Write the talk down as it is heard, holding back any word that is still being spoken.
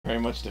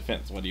very much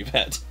defense. What do you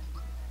bet?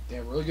 They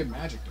have really good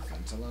magic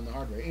defense. I learned the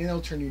hard way. And they'll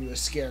turn you into a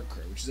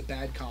scarecrow, which is a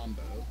bad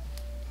combo.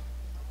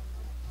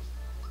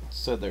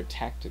 So they're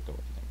tactical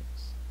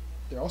enemies.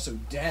 They're also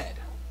dead.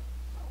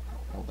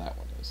 Well, that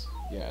one is.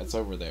 Yeah, it's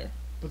over there.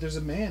 But there's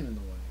a man in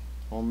the way.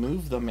 Well,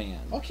 move the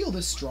man. I'll kill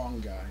this strong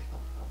guy.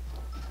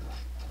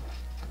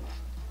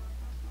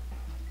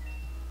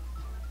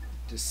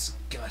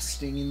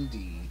 Disgusting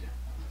indeed.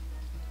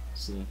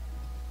 See?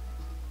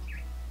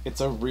 It's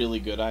a really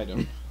good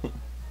item.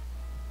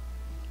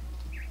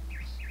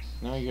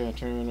 Now you're gonna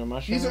turn into a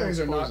mushroom. These guys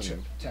are not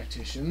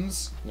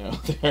tacticians. No,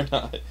 they're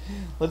not.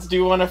 Let's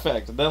do one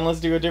effect. Then let's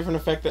do a different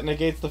effect that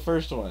negates the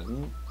first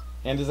one.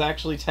 And is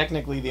actually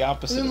technically the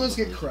opposite. And then let's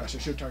get crushed. I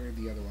should have targeted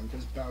the other one,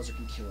 because Bowser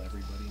can kill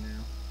everybody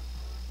now.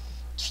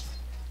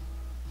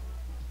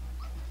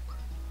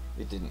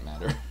 It didn't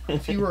matter.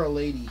 If he were a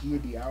lady, he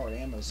would be our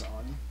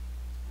Amazon.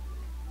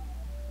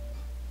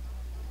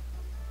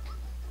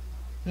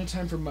 No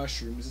time for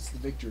mushrooms. It's the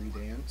victory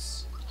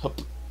dance.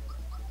 Hup.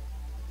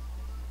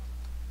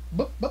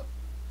 Bup, bup.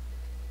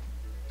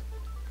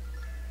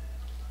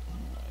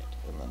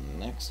 Alright, and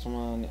the next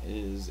one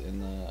is in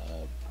the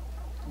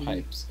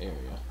pipes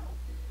area.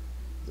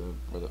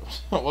 Where the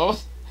what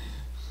was?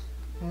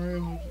 I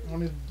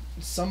wanted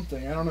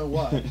something. I don't know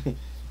what.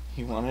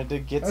 He wanted to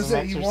get some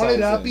exercise. He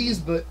wanted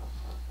uppies, but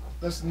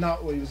that's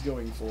not what he was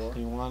going for.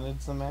 He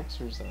wanted some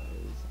exercise.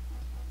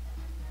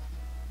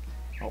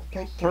 Oh,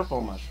 purple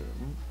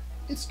mushroom.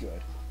 It's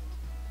good.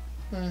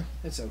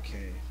 It's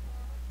okay.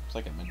 It's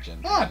like a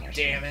magenta. Ah, mushroom.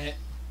 damn it!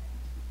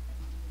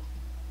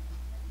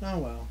 Oh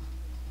well.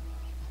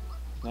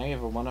 Now you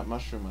have a one-up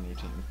mushroom on your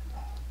team.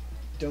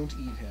 Don't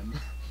eat him.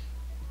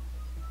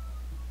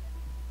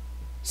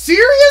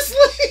 Seriously?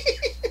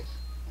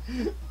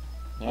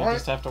 Now you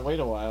just have to wait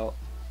a while.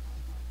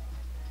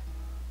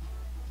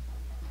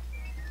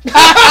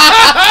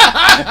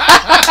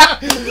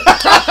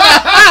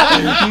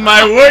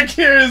 My work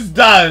here is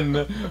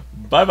done.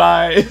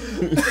 Bye-bye.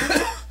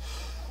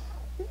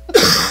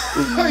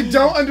 I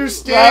don't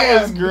understand.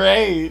 That was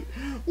great.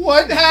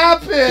 What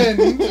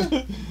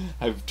happened?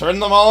 I've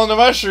turned them all into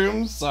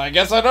mushrooms, so I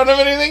guess I don't have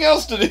anything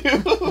else to do.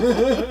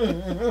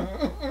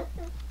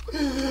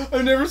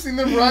 I've never seen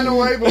them run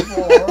away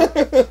before.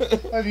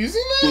 Have you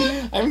seen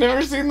them? I've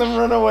never seen them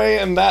run away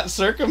in that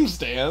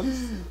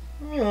circumstance.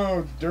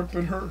 Oh, derp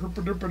and herp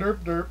derp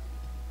derp derp.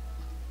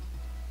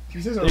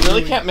 These guys are They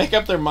really can't make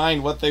up their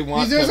mind what they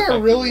want. These guys are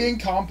really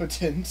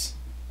incompetent.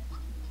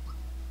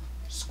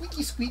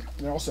 Squeaky squeak.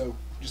 And they're also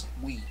just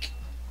weak.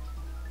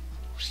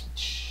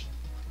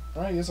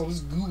 Alright, I guess I'll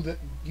just goo that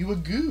you a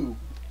goo.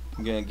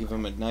 I'm gonna give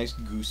him a nice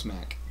goo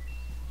smack.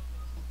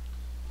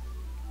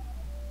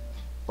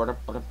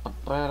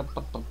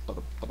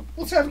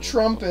 Let's have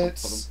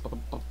trumpets.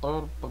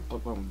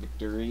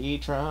 Victory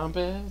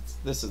trumpets.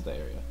 This is the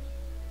area.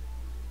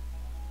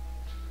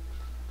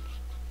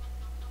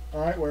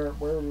 Alright, where?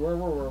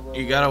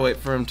 You gotta wait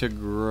for him to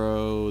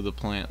grow the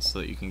plants so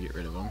that you can get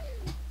rid of them.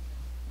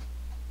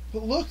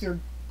 But look, they're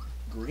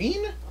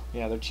green?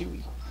 Yeah, they're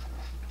chewy.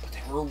 But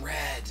they were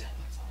red.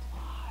 It's a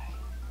lie.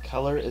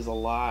 Color is a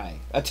lie.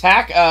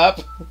 Attack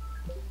up!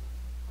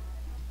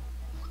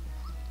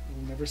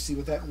 We'll never see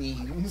what that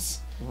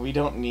means. We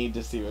don't need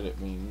to see what it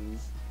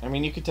means. I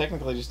mean, you could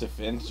technically just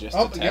defend just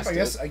to test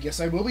it. I guess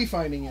I will be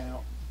finding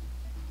out.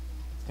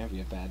 It's gonna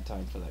be a bad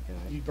time for that guy.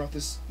 You did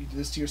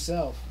this to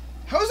yourself.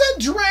 How's that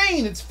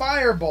drain? It's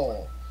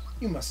fireball.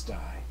 You must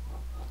die.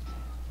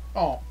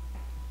 Oh.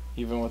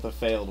 Even with a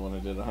failed one,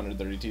 it did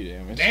 132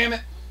 damage. Damn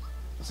it!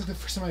 That's like the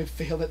first time I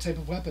failed that type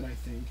of weapon, I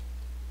think.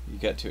 You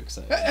got too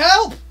excited.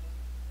 Help!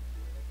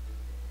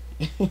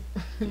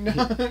 No,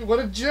 what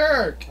a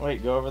jerk!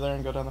 Wait, go over there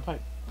and go down the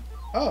pipe.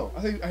 Oh,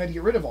 I think I had to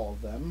get rid of all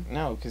of them.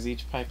 No, because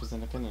each pipe is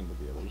independent of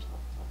the others.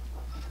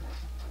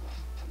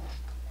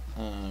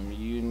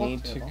 You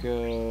need to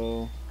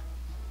go...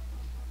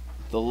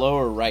 The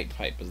lower right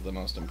pipe is the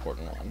most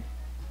important one.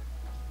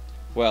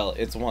 Well,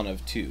 it's one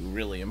of two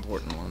really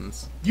important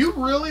ones. You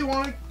really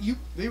want to...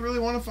 They really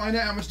want to find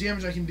out how much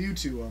damage I can do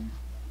to them.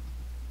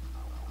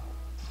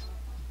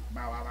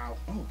 Bow, bow, bow.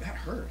 Oh, that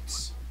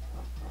hurts.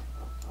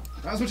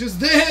 Not as much as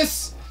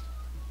this!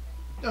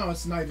 No,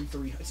 it's not even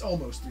 300. It's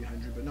almost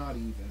 300, but not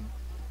even.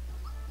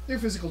 Their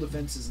physical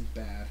defense isn't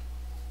bad.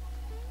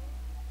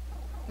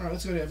 Alright,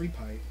 let's go to every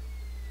pipe.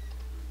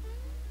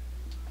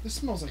 This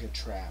smells like a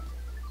trap.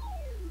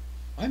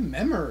 My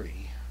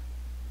memory.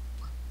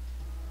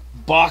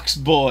 Box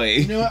boy!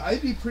 You know what?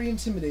 I'd be pretty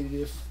intimidated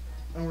if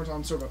I were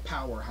on sort of a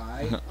power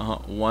high.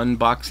 One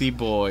boxy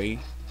boy.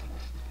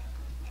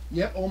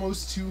 Yep,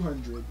 almost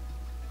 200.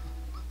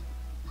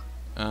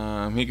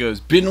 He goes,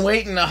 been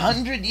waiting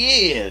 100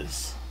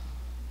 years!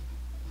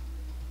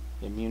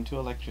 Immune to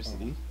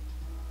electricity.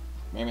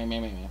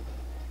 Meh.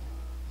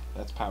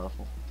 That's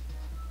powerful.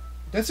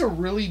 That's a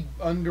really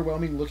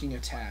underwhelming looking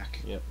attack.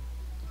 Yep.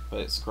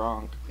 But it's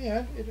Skronk.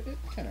 Yeah, it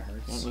kind of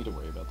hurts. You don't need to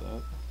worry about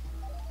that.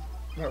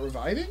 About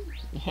reviving?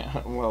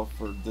 Yeah, well,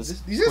 for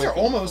this... These guys are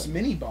almost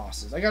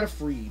mini-bosses. I got a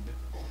freed.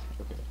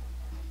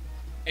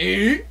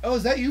 Okay. Oh,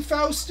 is that you,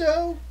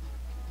 Fausto?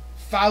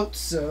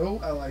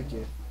 Fautso. I like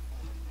it.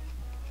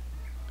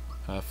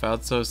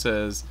 Fautso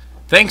says,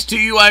 "Thanks to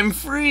you, I'm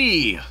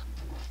free."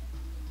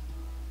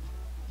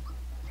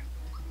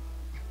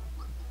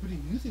 What do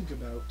you think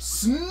about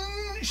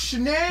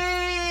Shenanigans?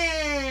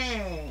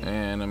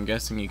 And I'm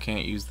guessing you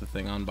can't use the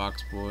thing on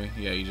Box Boy.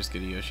 Yeah, you just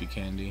get a Yoshi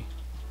candy.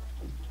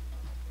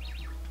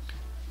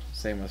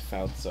 Same with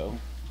Fautso.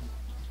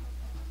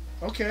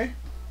 Okay.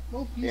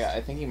 Well, yeah,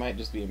 I think he might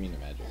just be immune to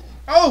magic.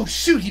 Oh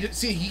shoot!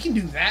 He can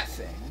do that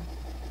thing,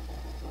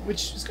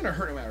 which is gonna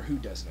hurt no matter who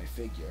does it. I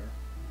figure.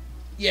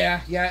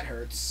 Yeah, it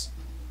hurts.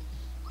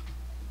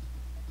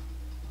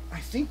 I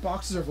think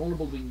boxes are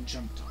vulnerable to being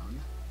jumped on.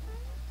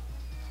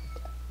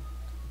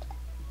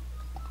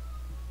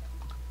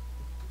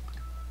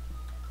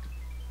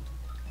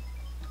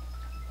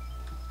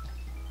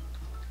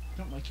 I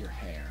don't like your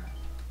hair.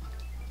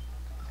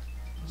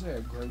 Looks like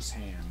a gross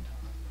hand.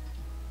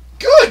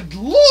 Good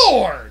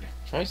lord!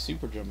 Try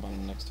super jump on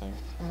him next time.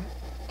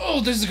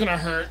 Oh, this is gonna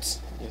hurt.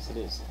 Yes, it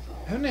is.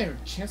 I haven't had a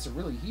chance to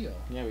really heal.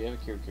 Yeah, we have a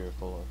Kira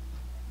full of.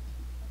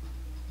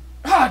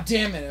 Ah,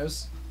 damn it! I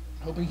was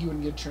hoping he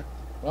wouldn't get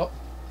well,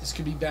 this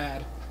could be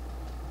bad.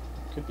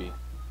 Could be.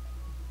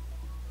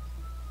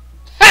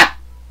 Ha!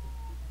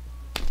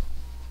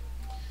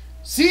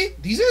 See,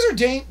 these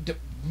guys are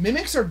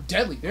mimics are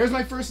deadly. There's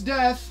my first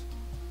death.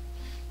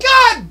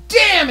 God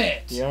damn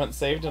it! You haven't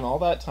saved in all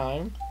that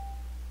time?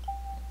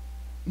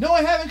 No,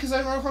 I haven't, because I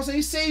haven't run across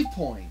any save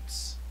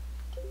points.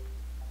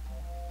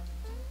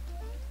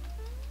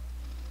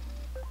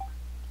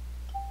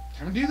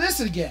 Time to do this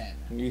again.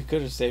 You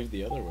could have saved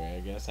the other way, I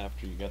guess,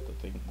 after you got the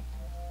thing.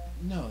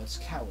 No, it's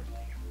cowardly.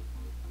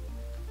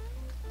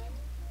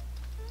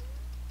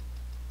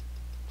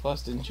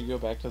 Plus, didn't you go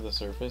back to the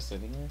surface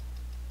anyway?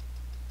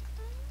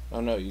 Oh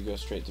no, you go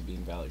straight to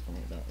Bean Valley from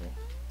here, don't you?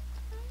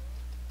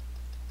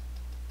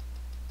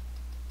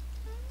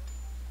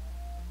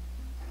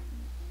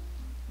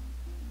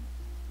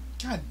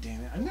 God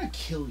damn it, I'm gonna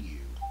kill you.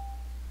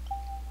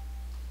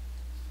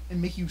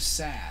 And make you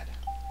sad.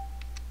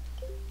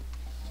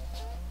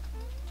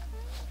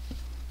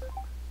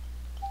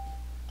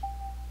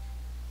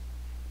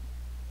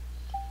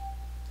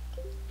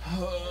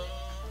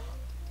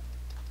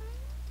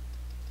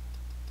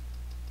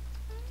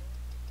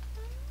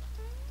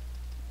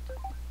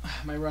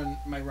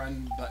 My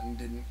run button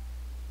didn't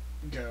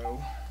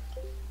go.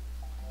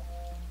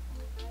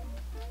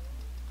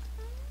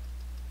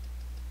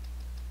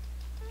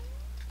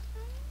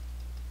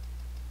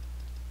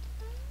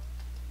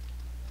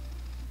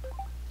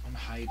 I'm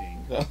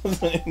hiding. That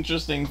was an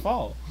interesting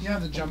fall. Yeah,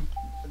 the jump.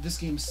 This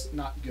game's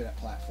not good at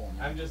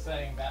platforming. I'm just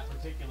saying that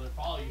particular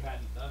fall you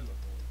hadn't done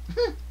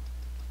before.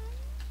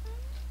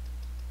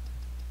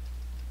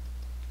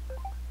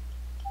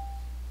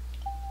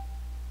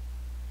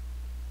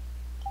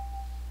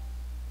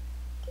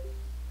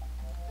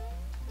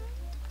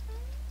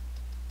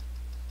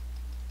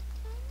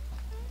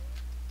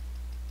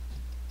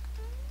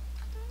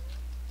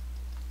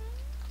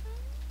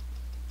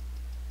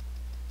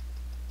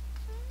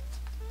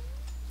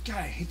 God,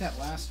 I hate that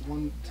last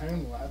one.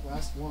 Turn the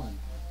last one.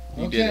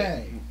 You did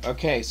it.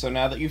 Okay, so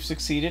now that you've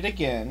succeeded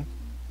again,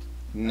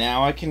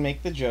 now I can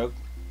make the joke.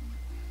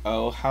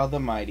 Oh, how the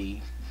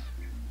mighty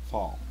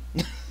fall.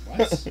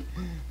 What?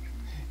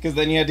 Because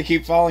then you had to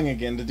keep falling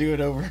again to do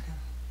it over.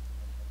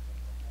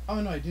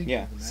 Oh no, I did.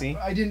 Yeah, see?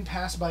 I didn't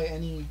pass by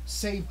any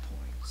save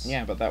points.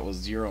 Yeah, but that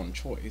was your own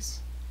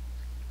choice.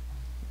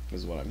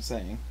 Is what I'm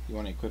saying. You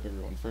want to equip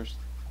everyone first?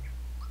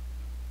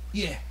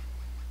 Yeah.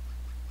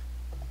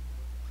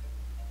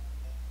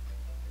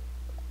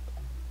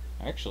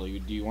 Actually,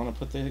 do you want to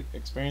put the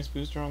experience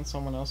booster on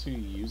someone else who you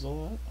use a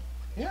lot?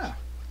 Yeah.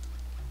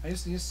 I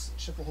just need to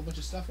shuffle a whole bunch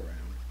of stuff around.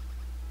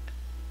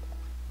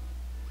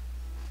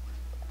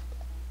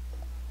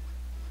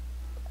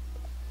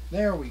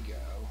 There we go.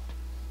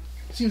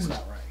 Seems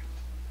about right.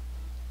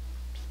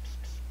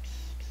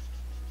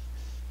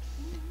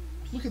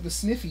 Look at the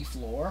sniffy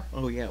floor.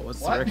 Oh yeah,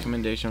 what's What? the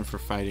recommendation for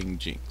fighting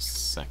Jinx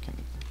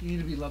second? You need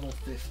to be level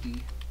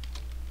 50.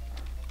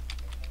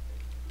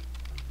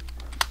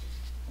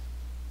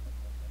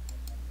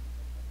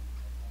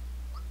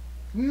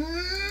 None!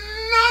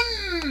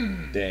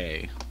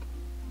 Day.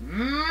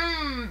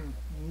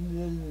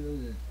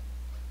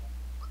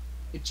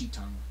 Itchy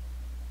tongue.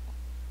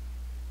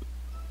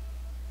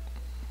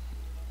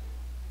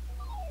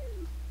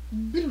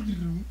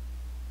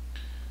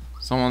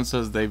 Someone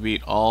says they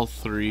beat all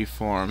 3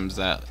 forms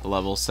at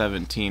level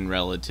 17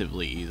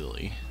 relatively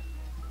easily.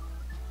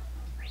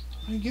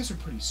 I guess we're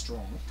pretty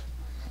strong.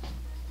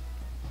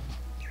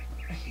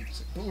 I hate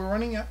this. But we're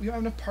running out. We don't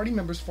have enough party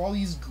members for all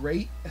these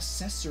great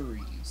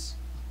accessories.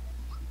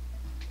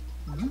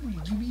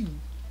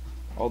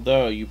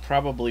 Although, you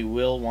probably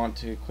will want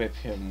to equip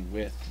him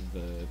with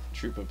the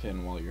Troopa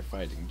pin while you're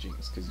fighting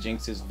Jinx, because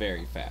Jinx is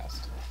very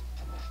fast.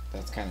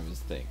 That's kind of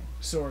his thing.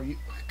 So are you...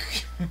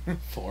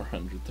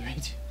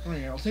 432.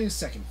 Alright, I'll take a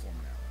second form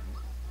now.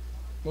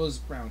 Well,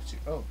 it's round 2.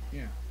 Oh,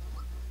 yeah.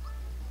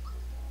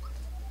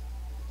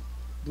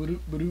 Boop,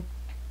 boop.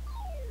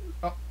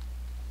 Oh.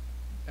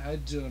 I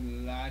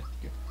don't like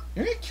it.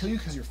 They're gonna kill you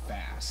because you're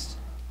fast.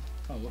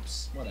 Oh,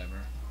 whoops.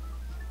 Whatever.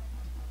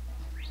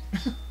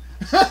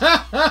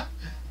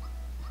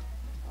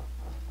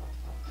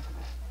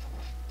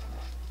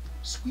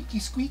 Squeaky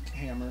squeak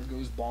hammer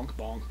goes bonk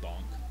bonk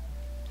bonk.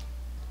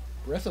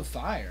 Breath of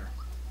Fire.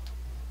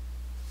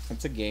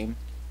 It's a game.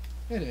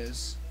 It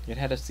is. It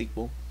had a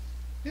sequel.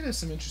 It has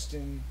some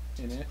interesting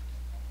in it.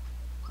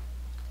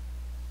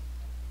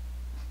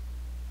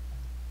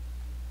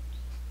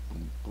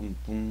 Boom,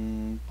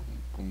 boom,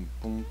 boom,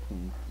 boom,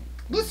 boom.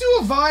 Let's do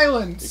a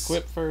violence.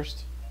 Equip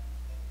first.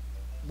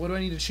 What do I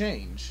need to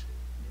change?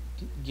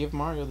 Give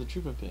Mario the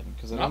Troopa pin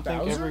because I Not don't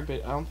think Bowser?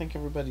 everybody. I don't think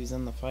everybody's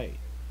in the fight.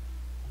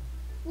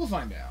 We'll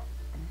find out.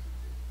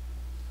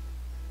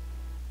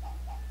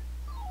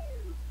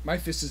 My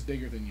fist is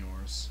bigger than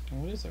yours.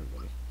 What is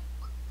everybody?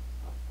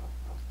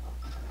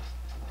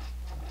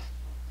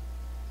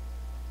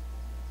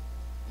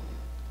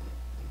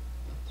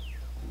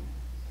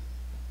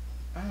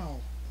 Ow.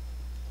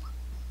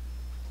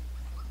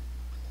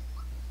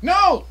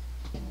 No!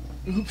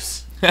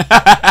 Oops.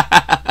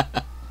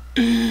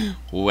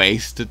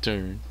 Waste a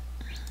turn.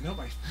 Nope,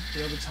 I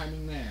failed the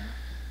timing there.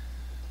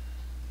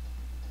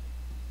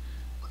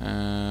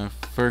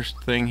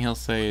 First thing he'll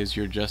say is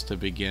you're just a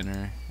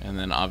beginner, and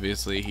then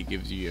obviously he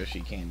gives you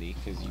Yoshi candy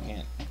because you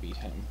can't beat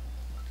him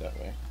that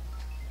way.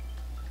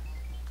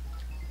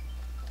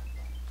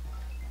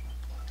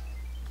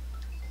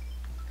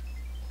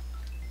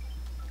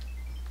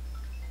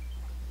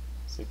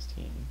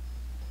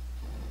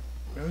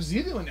 Was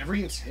he the one ever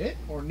gets hit?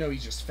 Or no,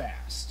 he's just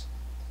fast?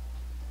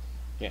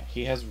 Yeah,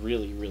 he has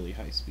really, really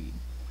high speed.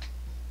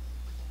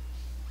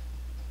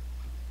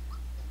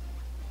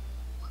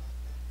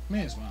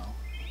 May as well.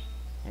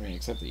 I mean,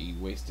 except that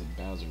you wasted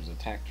Bowser's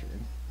attack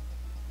turn.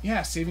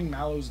 Yeah, saving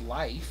Mallow's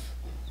life.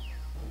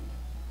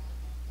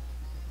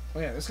 Oh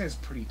yeah, this guy's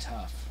pretty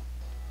tough.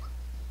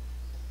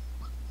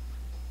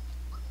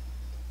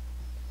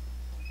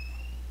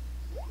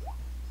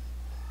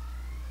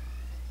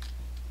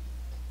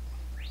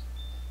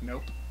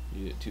 Nope.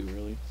 You did it too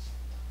early.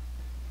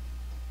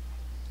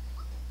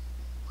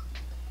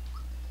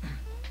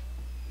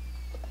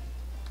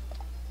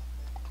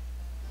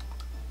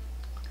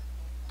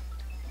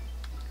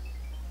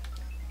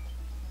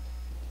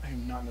 I do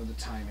not know the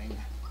timing.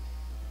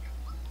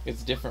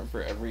 It's different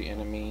for every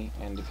enemy,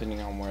 and depending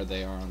on where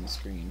they are on the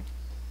screen.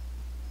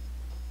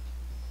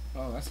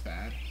 Oh, that's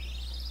bad.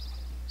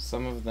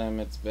 Some of them,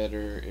 it's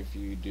better if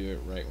you do it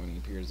right when he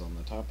appears on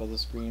the top of the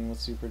screen with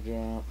super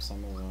jump.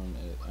 Some of them,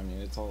 I mean,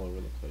 it's all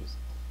over the place.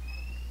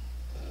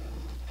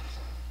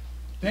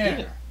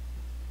 There.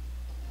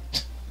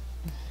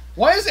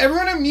 Why is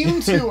everyone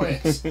immune to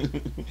it?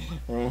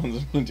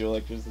 Everyone's immune to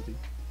electricity.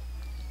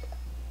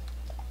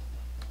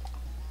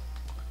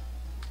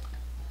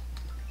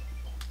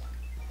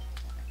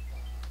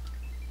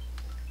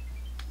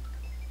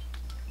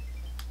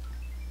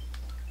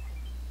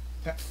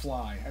 That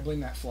fly. I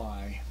blame that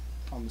fly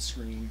on the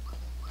screen.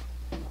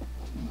 Did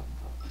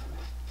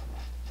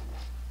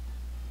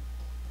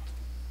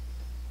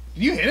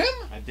you hit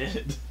him? I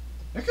did.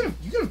 You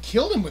could have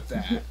killed him with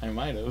that. I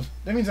might have.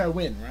 That means I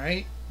win,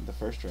 right? The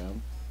first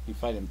round. You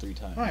fight him 3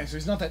 times. Alright, so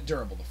he's not that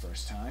durable the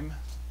first time.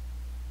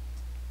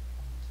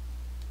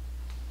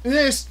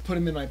 This put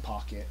him in my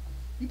pocket.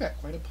 You bet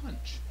quite a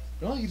punch.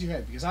 But only get your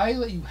head, because I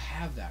let you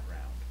have that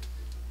round.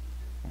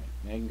 Alright,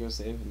 now you can go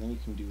save, and then you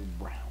can do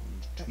round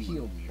 2. That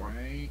healed me,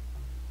 right?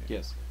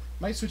 Yes.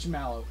 Might switch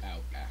Mallow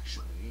out,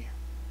 actually.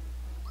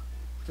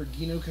 For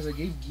Gino, because I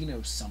gave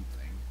Gino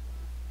something.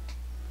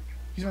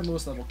 He's my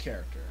lowest level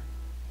character.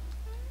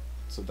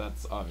 So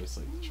that's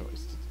obviously the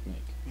choice to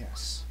make.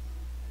 Yes.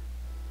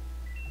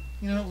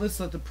 You know, let's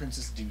let the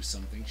princess do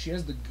something. She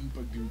has the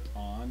Goopa Goop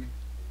on.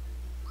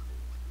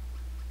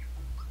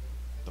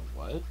 The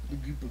what? The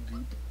Goopa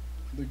Goop.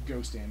 The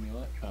ghost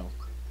amulet. Oh.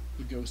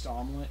 The ghost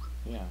omelet.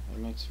 Yeah, it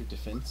makes her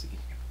defensive.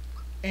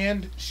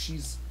 And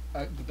she's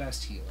the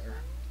best healer.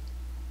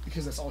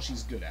 Because that's all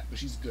she's good at, but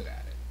she's good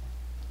at it.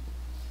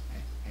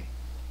 Hey,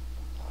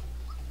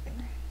 hey.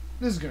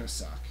 This is gonna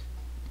suck.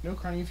 No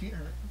crying if you get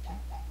hurt. Okay.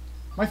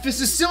 My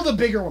fist is still the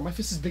bigger one. My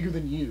fist is bigger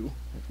than you.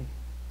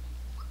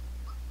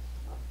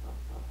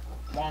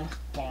 Bonk,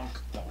 bonk,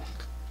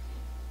 bonk.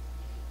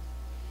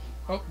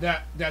 Oh,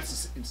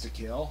 that's an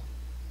insta-kill.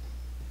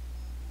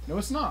 No,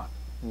 it's not.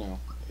 No,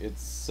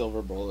 it's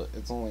Silver Bullet.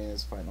 It's only in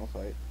his final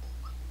fight.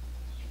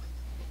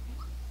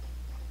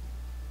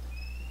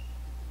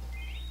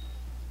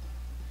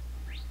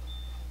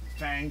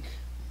 Thank.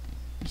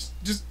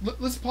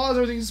 Let's pause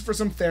everything for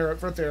some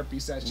therapy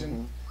session.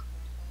 Mm-hmm.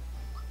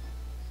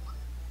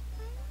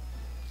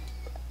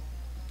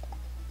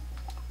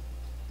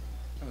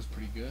 That was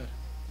pretty good.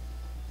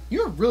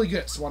 You're really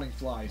good at swatting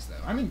flies,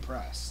 though. I'm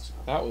impressed.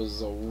 That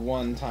was a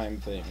one-time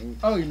thing.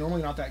 Oh, you're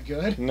normally not that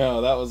good? No,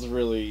 that was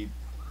really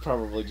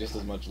probably just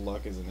as much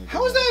luck as anything.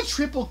 How is that a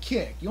triple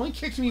kick? You only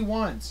kicked me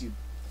once, you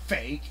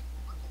fake.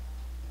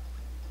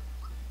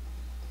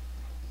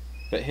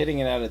 But hitting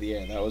it out of the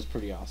air, that was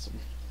pretty awesome.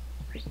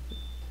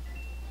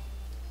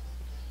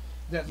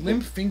 That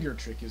limp finger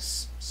trick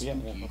is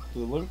spooky. Yeah, the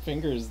limp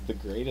finger is the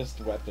greatest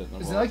weapon of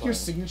all Is that like time. your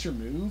signature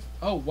move?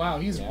 Oh wow,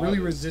 he's Yeah, really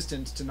it is.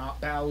 resistant to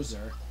not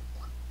Bowser.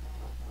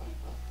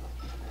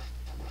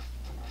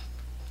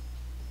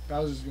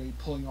 Bowser's gonna be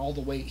pulling all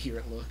the weight here,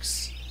 it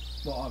looks.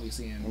 Well,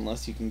 obviously, and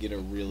Unless you can get a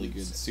really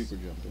good super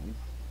jump in.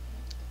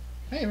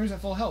 hey, where's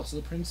that full health? So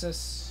the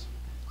princess.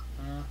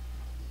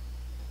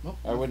 Oh,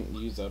 I wouldn't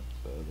use up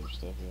the other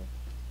stuff,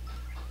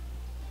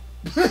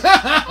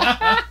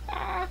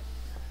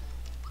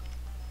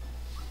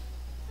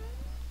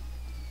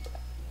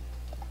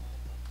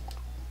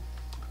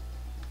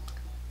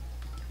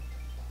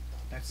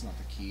 That's not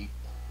the key.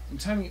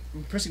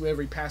 I'm pressing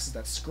whenever he passes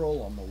that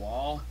scroll on the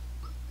wall.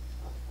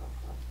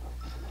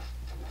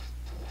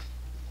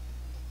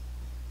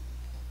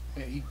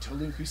 Yeah, he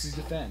totally increases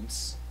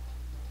defense.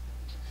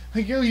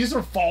 Like, you know, he just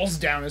sort of falls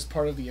down as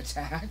part of the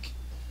attack.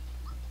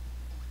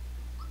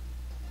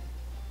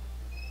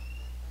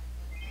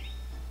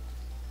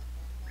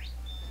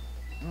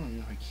 I don't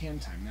know if I can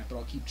time that, but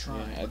I'll keep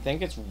trying. Yeah, I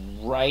think it's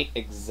right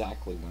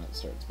exactly when it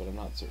starts, but I'm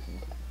not certain.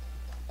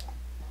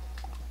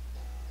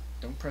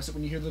 Don't press it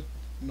when you hear the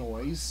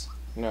noise.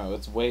 No,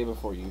 it's way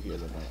before you hear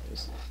the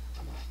noise.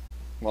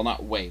 Well,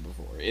 not way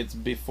before. It's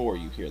before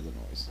you hear the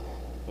noise.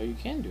 Well, you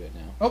can do it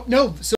now. Oh, no! So